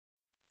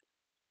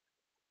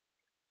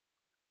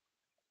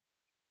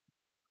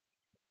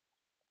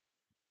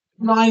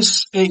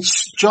Guys,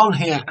 it's John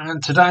here,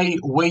 and today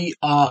we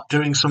are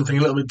doing something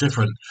a little bit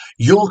different.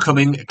 You're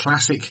coming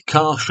classic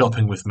car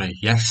shopping with me.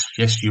 Yes,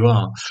 yes, you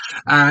are.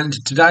 And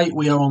today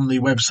we are on the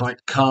website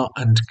Car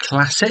and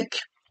Classic.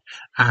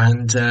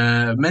 And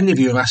many of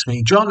you have asked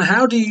me, John,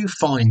 how do you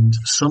find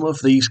some of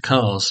these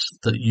cars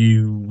that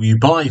you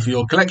buy for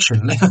your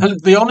collection?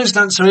 The honest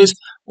answer is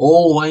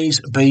always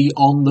be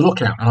on the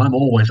lookout. And I'm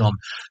always on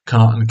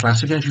Car and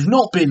Classic. And if you've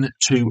not been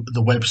to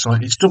the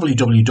website, it's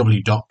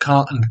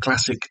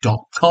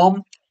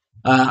www.carandclassic.com.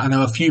 I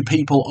know a few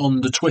people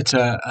on the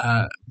Twitter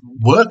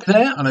work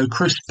there. I know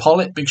Chris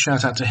Pollitt, big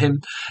shout out to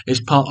him,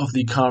 is part of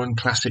the Car and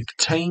Classic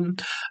team.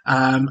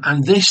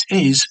 And this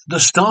is the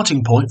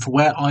starting point for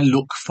where I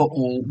look for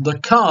all the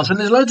cars. And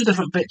there's loads of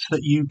different bits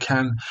that you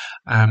can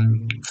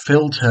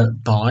filter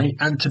by.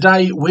 And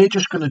today we're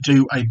just going to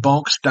do a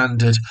bog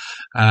standard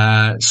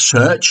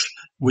search,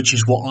 which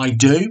is what I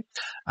do.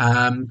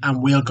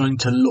 And we are going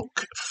to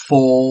look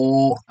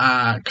for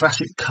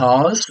classic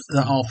cars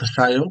that are for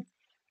sale.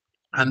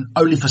 And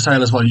only for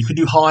sale as well. You could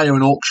do hire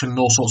and auction and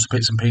all sorts of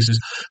bits and pieces.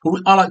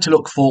 But I like to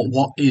look for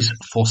what is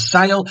for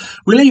sale.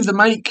 We leave the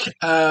make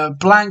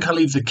blank. I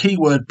leave the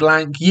keyword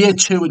blank. Year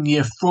to and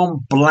year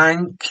from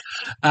blank.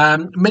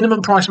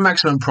 Minimum price,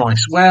 maximum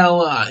price. Well,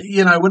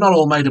 we're not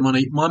all made of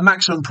money. My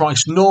maximum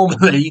price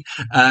normally,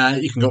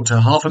 you can go up to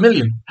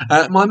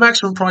 $500,000. My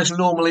maximum price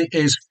normally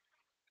is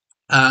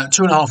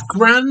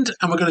 $2,500.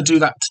 And we're going to do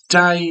that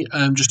today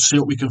just to see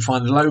what we can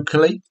find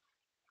locally.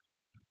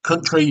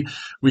 Country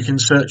we can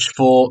search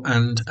for,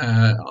 and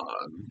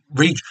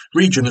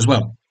region as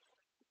well.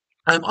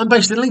 I'm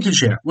based in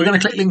Lincolnshire. We're going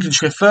to click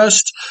Lincolnshire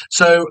first.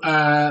 So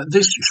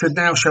this should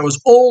now show us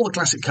all the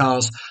classic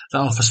cars that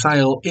are for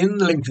sale in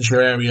the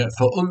Lincolnshire area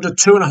for under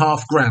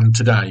 $2,500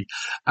 today.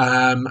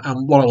 And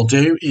what I'll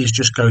do is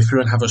just go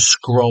through and have a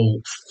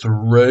scroll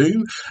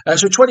through.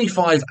 So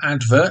 25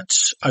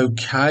 adverts.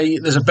 Okay.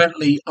 There's a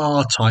Bentley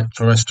R-Type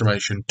for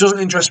restoration. Doesn't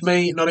interest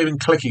me. Not even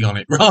clicking on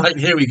it. Right.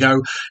 Here we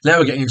go. Now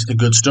we're getting into the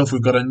good stuff.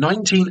 We've got a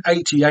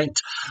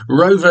 1988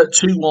 Rover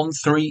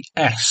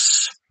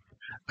 213S.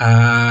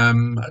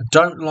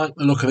 Don't like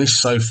the look of this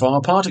so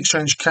far. Part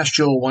exchange cash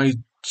your way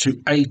to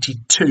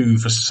 82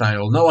 for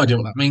sale. No idea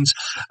what that means.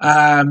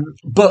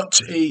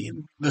 But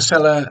the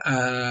seller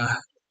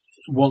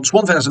wants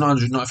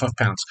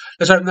 £1,995.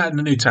 Let's open that in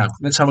a new tab.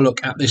 Let's have a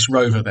look at this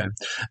Rover then.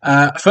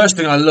 First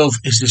thing I love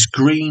is this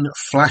green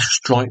flash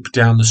stripe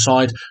down the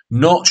side.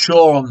 Not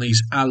sure on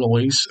these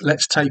alloys.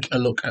 Let's take a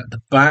look at the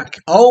back.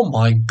 Oh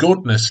my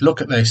goodness,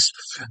 look at this.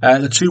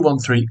 The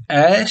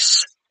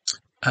 213S.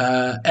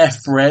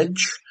 F-Reg.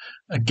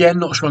 Again,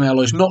 not sure on the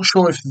alloys. Not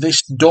sure if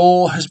this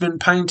door has been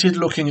painted,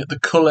 looking at the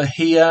colour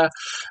here.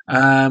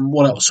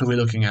 What else are we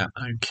looking at?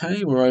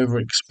 Okay, we're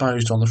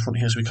overexposed on the front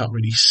here, so we can't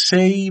really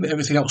see. But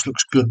everything else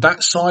looks good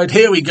that side.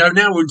 Here we go.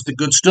 Now we're into the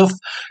good stuff.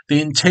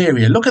 The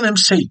interior. Look at them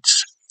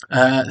seats.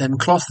 Them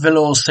cloth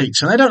velour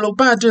seats. And they don't look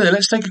bad, do they?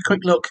 Let's take a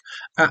quick look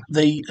at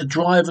the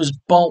driver's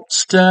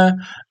bolster.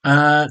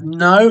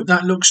 No,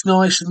 that looks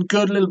nice and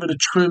good. A little bit of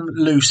trim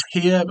loose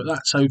here, but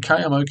that's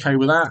okay. I'm okay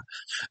with that.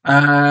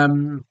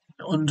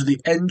 Under the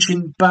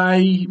engine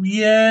bay,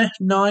 yeah,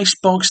 nice,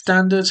 bog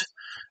standard.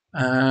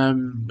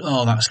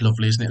 That's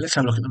lovely, isn't it? Let's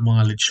have a look at the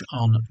mileage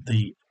on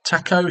the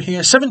tacho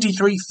here.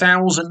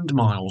 73,000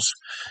 miles.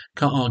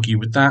 Can't argue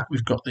with that.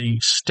 We've got the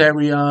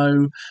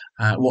stereo,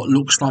 what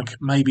looks like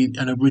maybe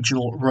an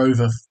original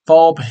Rover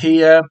fob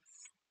here.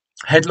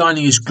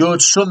 Headlining is good.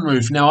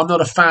 Sunroof. Now, I'm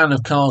not a fan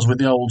of cars with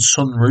the old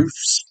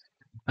sunroofs.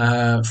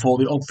 For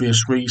the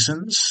obvious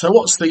reasons. So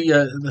what's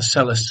the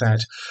seller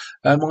said?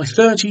 My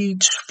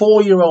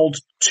 34-year-old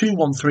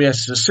 213S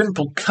is a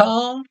simple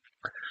car.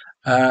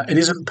 It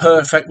isn't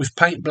perfect with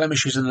paint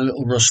blemishes and a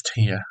little rust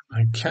here.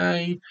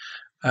 Okay.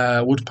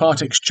 Would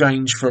part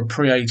exchange for a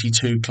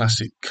pre-82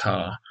 classic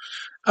car.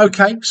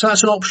 Okay, so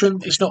that's an option.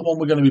 It's not one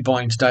we're going to be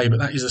buying today, but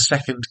that is a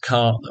second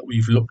car that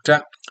we've looked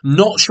at.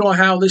 Not sure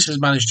how this has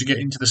managed to get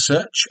into the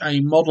search. A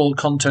model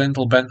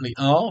Continental Bentley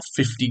R,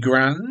 50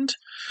 grand.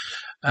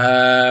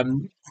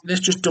 Let's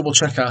just double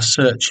check our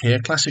search here.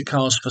 Classic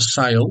cars for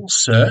sale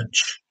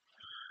search.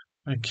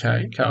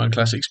 Okay, Car and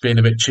Classic's being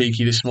a bit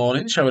cheeky this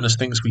morning, showing us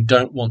things we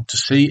don't want to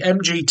see.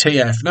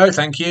 MGTF, no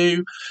thank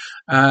you.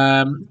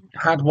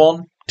 Had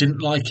one,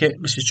 didn't like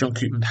it. Mrs. John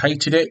Coupland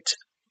hated it.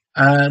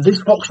 This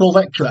Vauxhall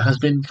Vectra has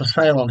been for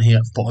sale on here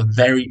for a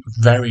very,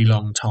 very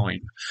long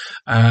time.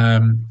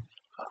 I'm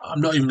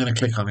not even going to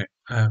click on it.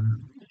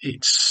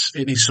 It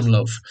needs some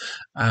love.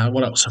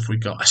 What else have we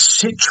got? A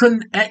Citroen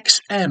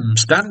XM.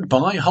 Stand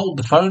by, hold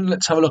the phone.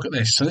 Let's have a look at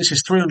this. So this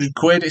is 300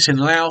 quid. It's in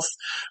Louth.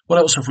 What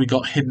else have we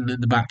got hidden in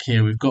the back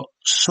here? We've got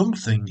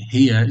something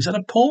here. Is that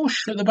a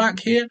Porsche at the back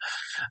here?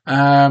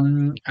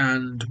 And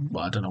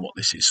well, I don't know what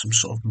this is. Some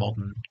sort of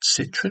modern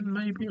Citroen,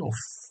 maybe, or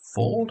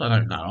Ford. I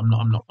don't know.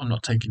 I'm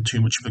not taking too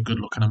much of a good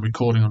look, and I'm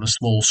recording on a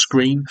small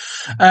screen.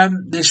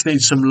 This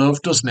needs some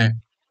love, doesn't it?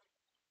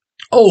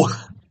 Oh.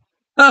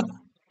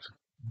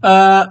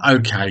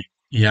 Okay.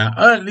 Yeah,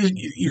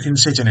 you can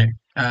sit in it.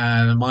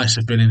 The mice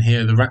have been in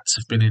here. The rats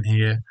have been in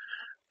here.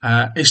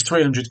 It's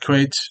 300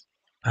 quid.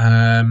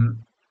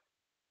 Um,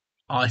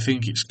 I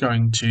think it's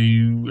going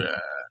to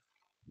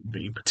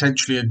be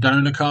potentially a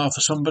donor car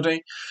for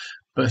somebody.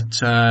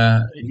 But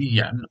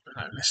yeah,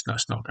 no,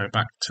 let's not go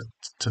back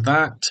to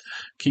that.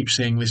 Keep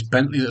seeing this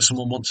Bentley that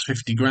someone wants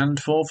 50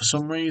 grand for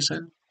some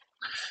reason.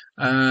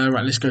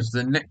 Right, let's go to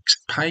the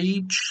next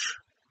page.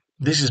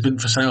 This has been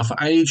for sale for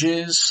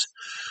ages.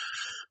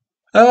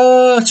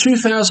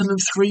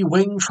 2003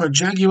 wing for a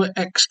Jaguar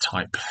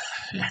X-Type.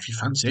 Yeah, if you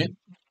fancy it.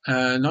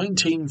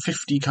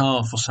 1950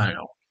 car for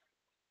sale.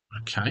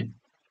 Okay,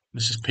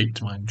 this has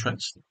piqued my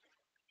interest.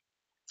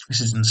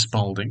 This is in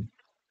Spalding.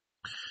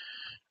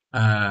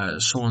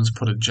 Someone's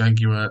put a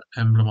Jaguar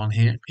emblem on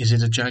here. Is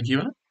it a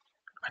Jaguar?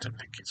 I don't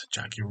think it's a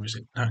Jaguar, is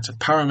it? No, it's a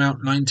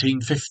Paramount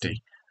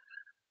 1950.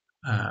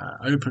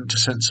 Open to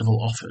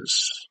sensible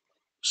offers.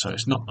 So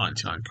it's not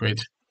 99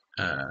 quid.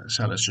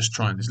 Seller's just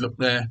trying his luck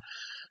there.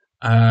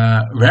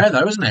 Rare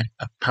though, isn't it?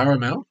 A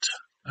Paramount.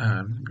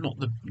 Not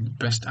the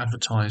best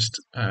advertised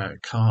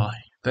car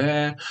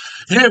there.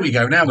 Here we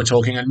go. Now we're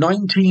talking a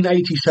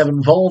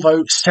 1987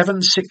 Volvo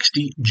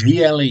 760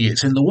 GLE.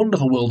 It's in the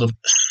wonderful world of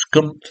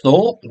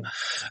Scunthorpe.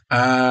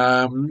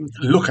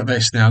 Look at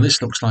this now.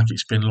 This looks like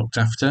it's been looked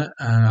after.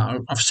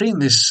 I've seen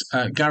this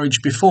garage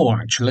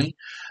before, actually,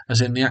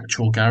 as in the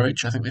actual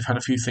garage. I think they've had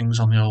a few things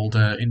on the old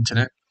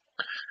internet.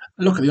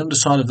 Look at the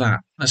underside of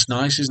that. That's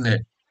nice, isn't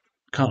it?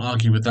 Can't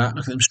argue with that.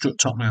 Look at them strut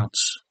top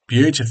mounts.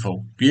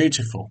 Beautiful,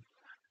 beautiful.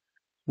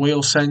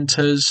 Wheel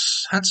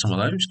centres. Had some of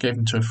those. Gave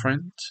them to a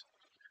friend.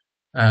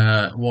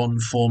 One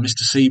for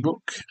Mr.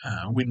 Seabrook.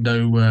 Not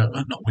window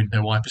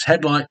wipers.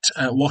 Headlight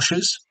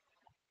washers.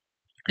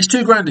 It's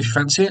 £2,000 if you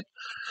fancy it.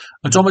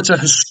 Odometer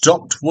has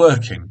stopped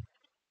working.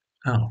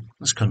 Oh,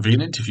 that's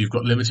convenient if you've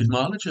got limited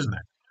mileage, isn't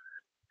it?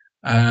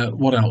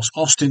 What else?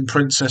 Austin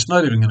Princess.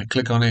 Not even going to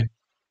click on it.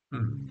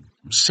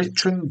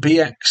 Citroen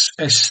BX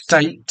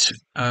Estate,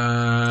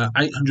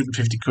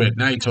 850 quid.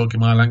 Now you're talking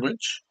my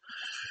language.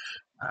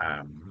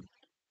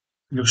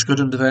 Looks good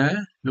under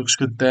there. Looks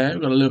good there.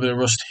 We've got a little bit of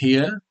rust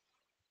here.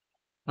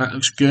 That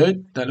looks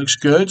good. That looks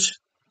good.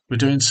 We're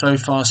doing so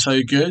far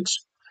so good.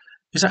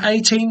 Is it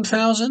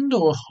 18,000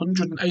 or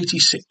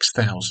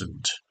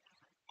 186,000?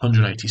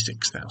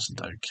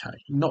 186,000. Okay.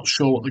 Not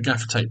sure what the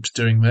gaffer tape's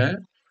doing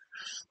there.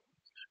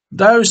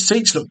 Those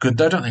seats look good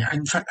though, don't they?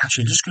 In fact,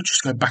 actually, just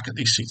go back at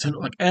these seats. They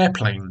look like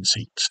airplane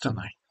seats, don't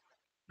they?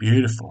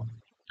 Beautiful.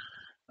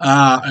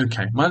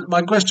 Okay.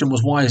 My question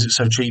was, why is it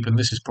so cheap? And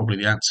this is probably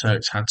the answer.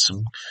 It's had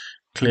some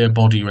clear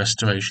body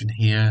restoration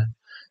here.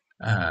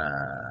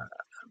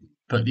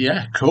 But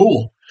yeah,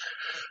 cool.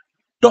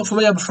 Not for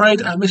me, I'm afraid.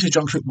 Mrs.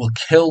 Johnson will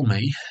kill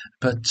me.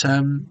 But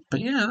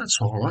yeah, that's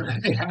all right.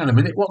 Hey, hang on a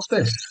minute. What's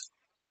this?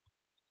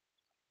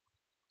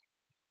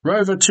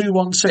 Rover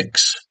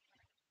 216.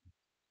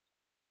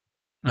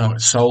 No,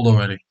 it's sold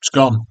already. It's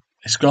gone.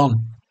 It's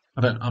gone.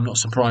 I'm not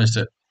surprised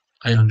at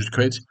 800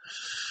 quid.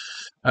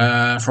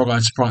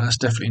 Frog-eyed Sprite, that's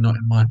definitely not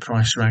in my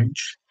price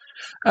range.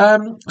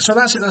 So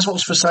that's it. That's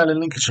what's for sale in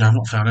Lincolnshire. I've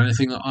not found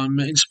anything that I'm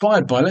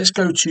inspired by. Let's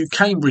go to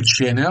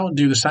Cambridgeshire now and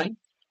do the same.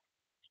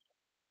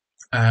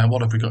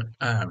 What have we got?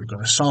 We've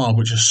got a Saab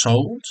which is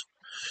sold.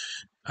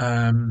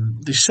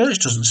 The search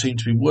doesn't seem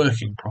to be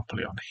working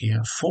properly on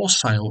here. For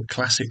sale,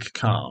 classic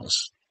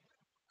cars.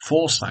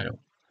 For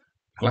sale,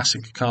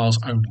 classic cars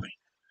only.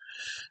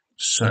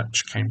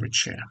 Search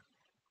Cambridgeshire.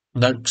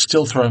 No,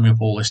 still throwing me up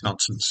all this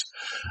nonsense.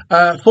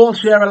 Ford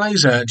Sierra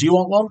Laser. Do you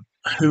want one?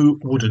 Who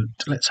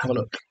wouldn't? Let's have a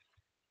look.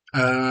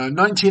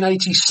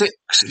 1986.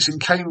 It's in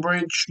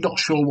Cambridge. Not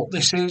sure what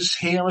this is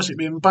here. Has it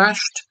been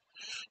bashed?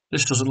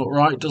 This doesn't look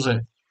right, does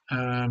it?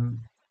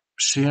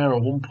 Sierra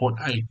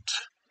 1.8.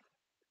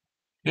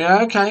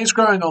 Yeah, okay, it's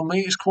growing on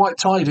me. It's quite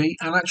tidy.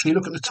 And actually,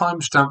 look at the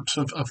timestamps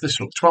of this.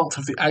 Look, 12th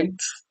of the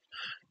 8th,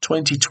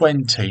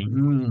 2020.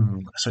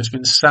 So it's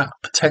been sat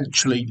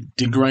potentially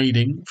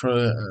degrading for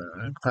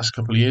the past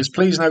couple of years.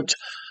 Please note,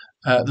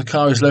 the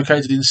car is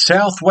located in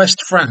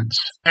southwest France.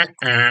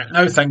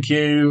 No, thank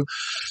you.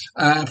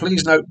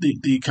 Please note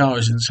the car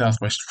is in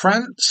southwest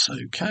France.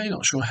 Okay,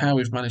 not sure how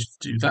we've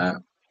managed to do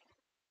that.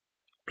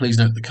 Please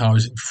note the car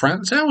is in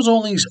France. How's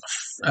all these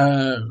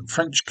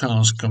French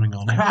cars coming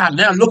on?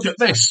 Now look at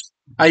this.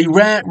 A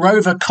rare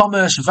Rover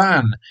Commerce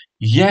van.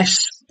 Yes,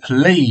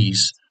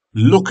 please.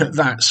 Look at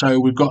that.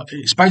 So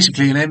it's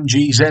basically an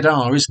MG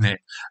ZR, isn't it?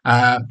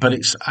 But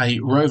it's a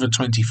Rover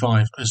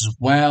 25 as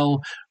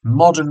well.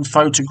 Modern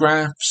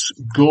photographs,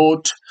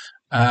 good.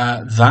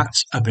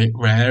 That's a bit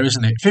rare,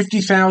 isn't it?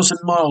 50,000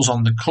 miles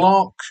on the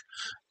clock.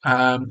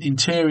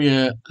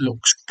 Interior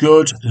looks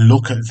good.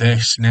 Look at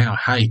this now.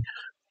 Hey,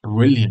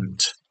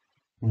 brilliant.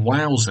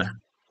 Wowzer.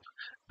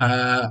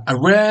 A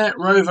rare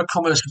Rover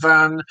Commerce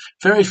van,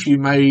 very few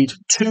made,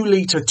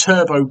 2-litre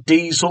turbo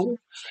diesel,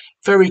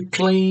 very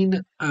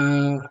clean,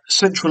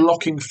 central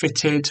locking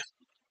fitted,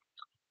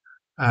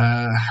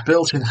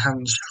 built-in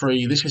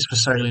hands-free. This is for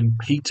sale in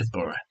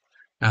Peterborough.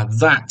 Now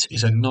that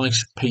is a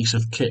nice piece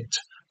of kit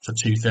for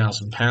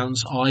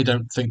 £2,000. I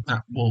don't think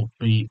that will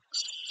be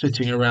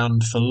sitting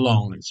around for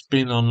long. It's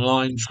been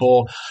online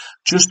for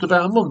just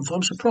about a month.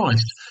 I'm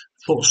surprised.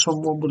 Thought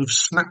someone would have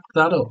snapped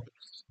that up.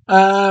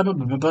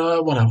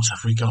 What else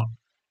have we got?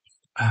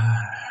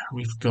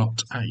 We've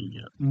got a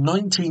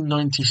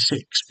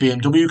 1996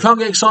 BMW. Can't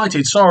get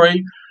excited,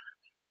 sorry.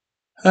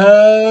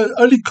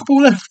 Only a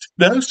couple left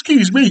now,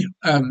 excuse me.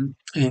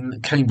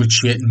 In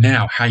Cambridgeshire.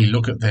 Now, hey,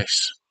 look at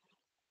this.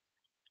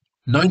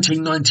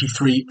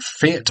 1993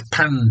 Fiat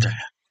Panda.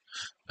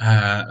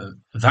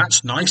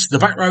 That's nice. The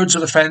back roads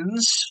of the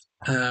Fens.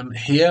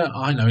 Here,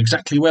 I know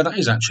exactly where that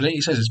is actually.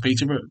 It says it's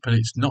Peterborough, but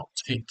it's not.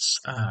 It's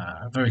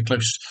very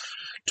close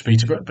to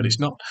Peterborough, but it's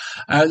not.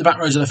 The back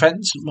rows of the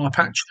Fens, my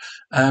patch.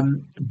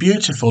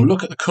 Beautiful.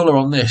 Look at the colour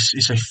on this.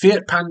 It's a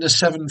Fiat Panda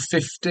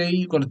 750.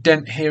 You've got a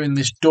dent here in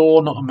this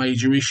door, not a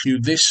major issue.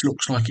 This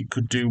looks like it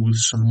could do with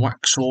some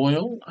wax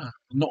oil.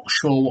 Not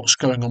sure what's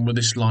going on with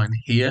this line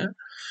here.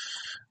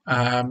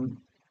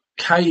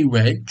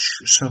 K-Reg,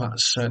 so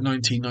that's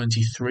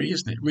 1993,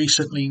 isn't it?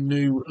 Recently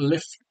new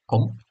lift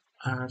pump.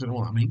 I don't know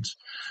what that means.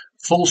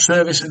 Full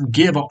service and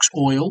gearbox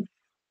oil.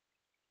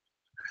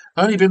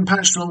 Only been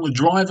patched along the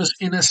driver's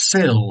inner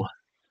sill.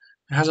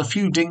 It has a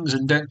few dings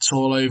and dents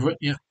all over it,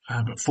 yeah,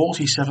 but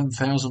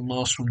 47,000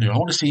 miles from new. I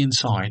want to see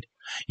inside.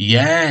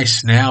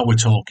 Yes, now we're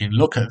talking.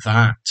 Look at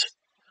that.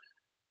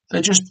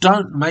 They just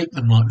don't make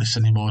them like this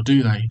anymore,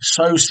 do they?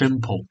 So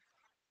simple.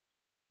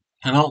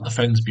 And aren't the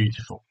Fens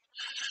beautiful?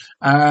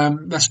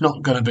 That's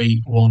not going to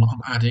be one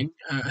I'm adding.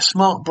 A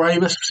Smart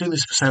Bravus. I've seen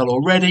this for sale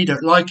already.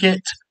 Don't like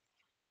it.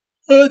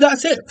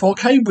 That's it for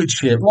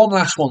Cambridgeshire. One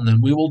last one then.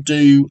 We will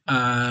do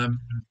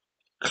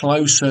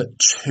closer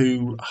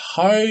to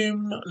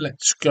home.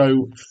 Let's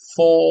go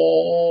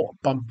for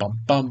I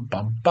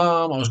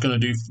was going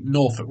to do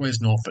Norfolk. Where's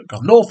Norfolk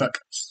gone? Norfolk.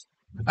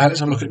 Let's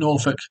have a look at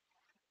Norfolk.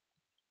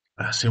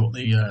 See what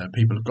the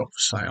people have got for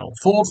sale.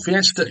 Ford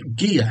Fiesta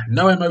Ghia,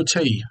 no MOT.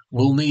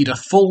 Will need a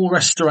full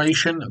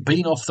restoration.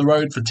 Been off the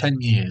road for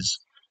 10 years.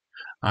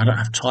 I don't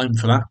have time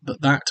for that,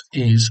 but that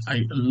is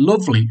a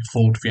lovely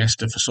Ford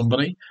Fiesta for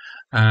somebody.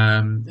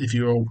 If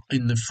you're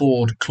in the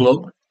Ford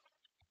Club,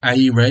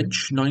 A-Reg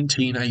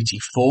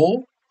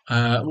 1984.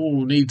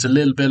 Needs a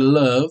little bit of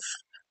love.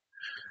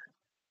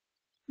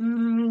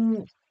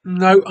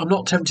 No, I'm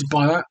not tempted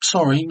by that.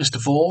 Sorry, Mr.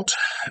 Ford.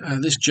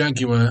 This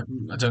Jaguar,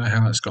 I don't know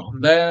how that's got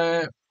on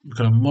there. We've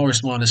got a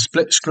Morris Minor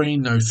split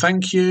screen. No,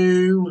 thank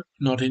you.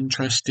 Not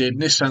interested.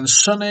 Nissan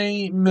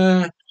Sunny.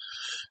 Meh.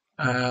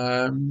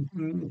 I'm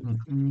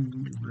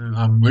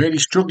really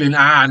struggling.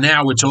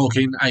 Now we're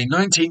talking a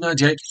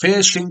 1998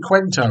 Fiat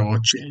Cinquecento or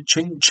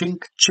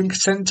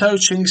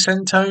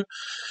Cinquecento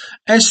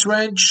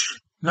S-Reg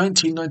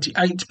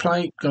 1998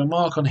 plate. Got a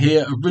mark on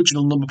here.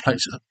 Original number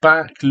plates at the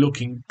back.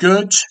 Looking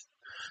good.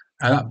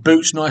 That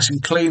boot's nice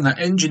and clean. That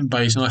engine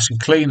bay is nice and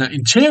clean. That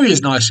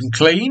interior's nice and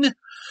clean.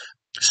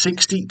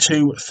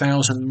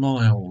 62,000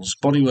 miles.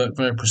 Bodywork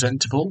very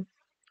presentable.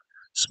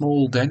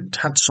 Small dent.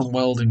 Had some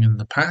welding in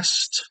the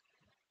past.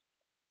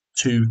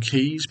 2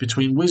 keys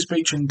between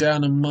Wisbech and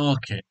Downham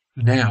Market.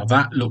 Now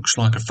that looks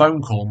like a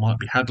phone call might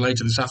be had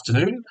later this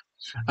afternoon.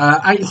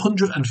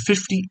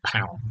 £850.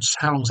 How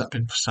long's that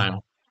been for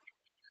sale?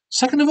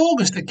 2nd of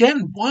August.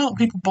 Again, why aren't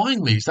people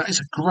buying these? That is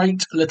a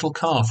great little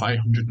car for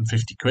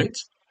 850 quid.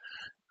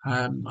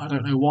 I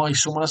don't know why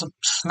someone hasn't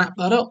snapped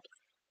that up.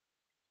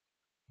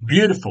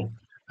 Beautiful.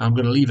 I'm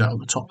going to leave that at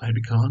the top there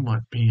because I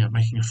might be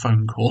making a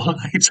phone call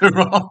later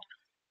on.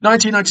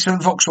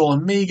 1997 Vauxhall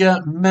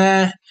Amiga.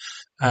 Meh.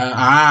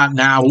 Hey,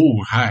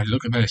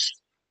 look at this.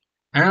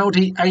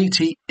 Audi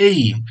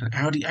 80E, an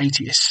Audi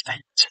 80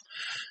 Estate.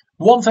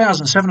 £1,750.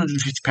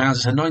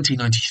 It's a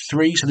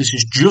 1993, so this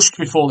is just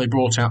before they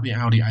brought out the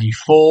Audi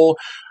A4.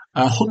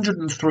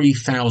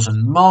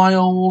 103,000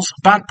 miles.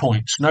 Bad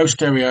points. No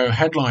stereo,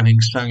 headlining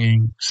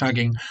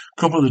sagging.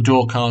 A couple of the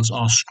door cards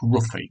are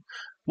scruffy.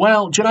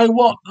 Well, do you know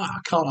what? I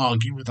can't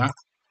argue with that.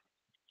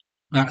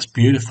 That's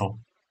beautiful.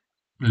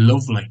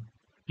 Lovely.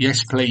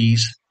 Yes,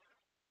 please.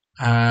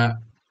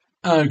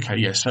 Okay,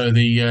 yeah, so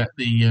the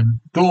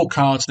door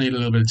cards need a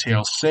little bit of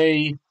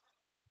TLC.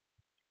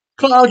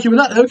 Can't argue with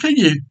that though, can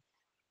you?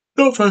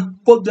 Not for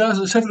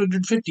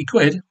 1,750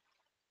 quid.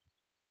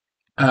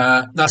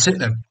 That's it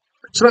then.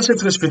 So that's it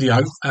for this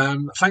video.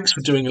 Thanks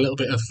for doing a little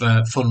bit of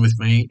fun with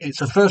me. It's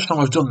the first time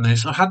I've done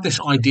this. I've had this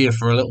idea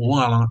for a little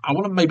while, and I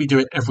want to maybe do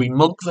it every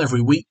month,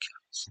 every week,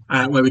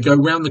 where we go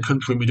around the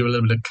country and we do a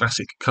little bit of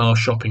classic car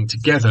shopping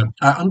together.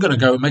 I'm going to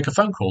go and make a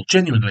phone call,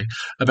 genuinely,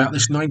 about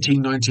this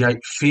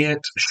 1998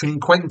 Fiat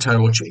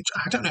Cinquecento, which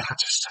I don't know how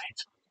to say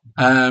it.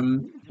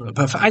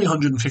 But for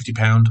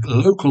 £850,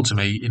 local to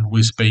me in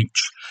Wisbech,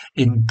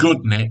 in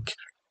good nick,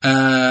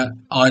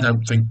 I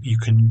don't think you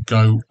can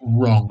go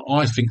wrong.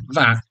 I think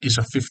that is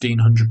a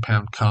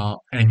 £1,500 car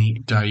any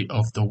day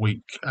of the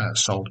week,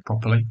 sold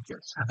properly.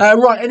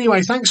 Right,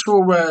 anyway, thanks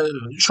for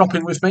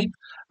shopping with me.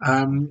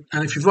 And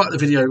if you've liked the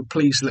video,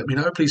 please let me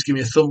know. Please give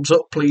me a thumbs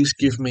up. Please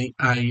give me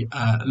a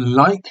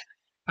like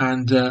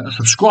and a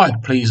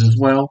subscribe, please, as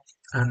well.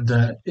 And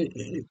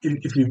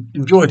if you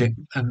enjoyed it,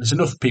 and there's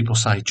enough people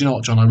say, do you know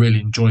what, John, I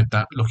really enjoyed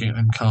that, looking at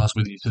them cars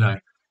with you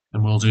today.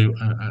 And we'll do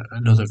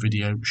another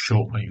video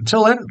shortly.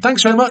 Until then,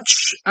 thanks very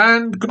much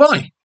and goodbye.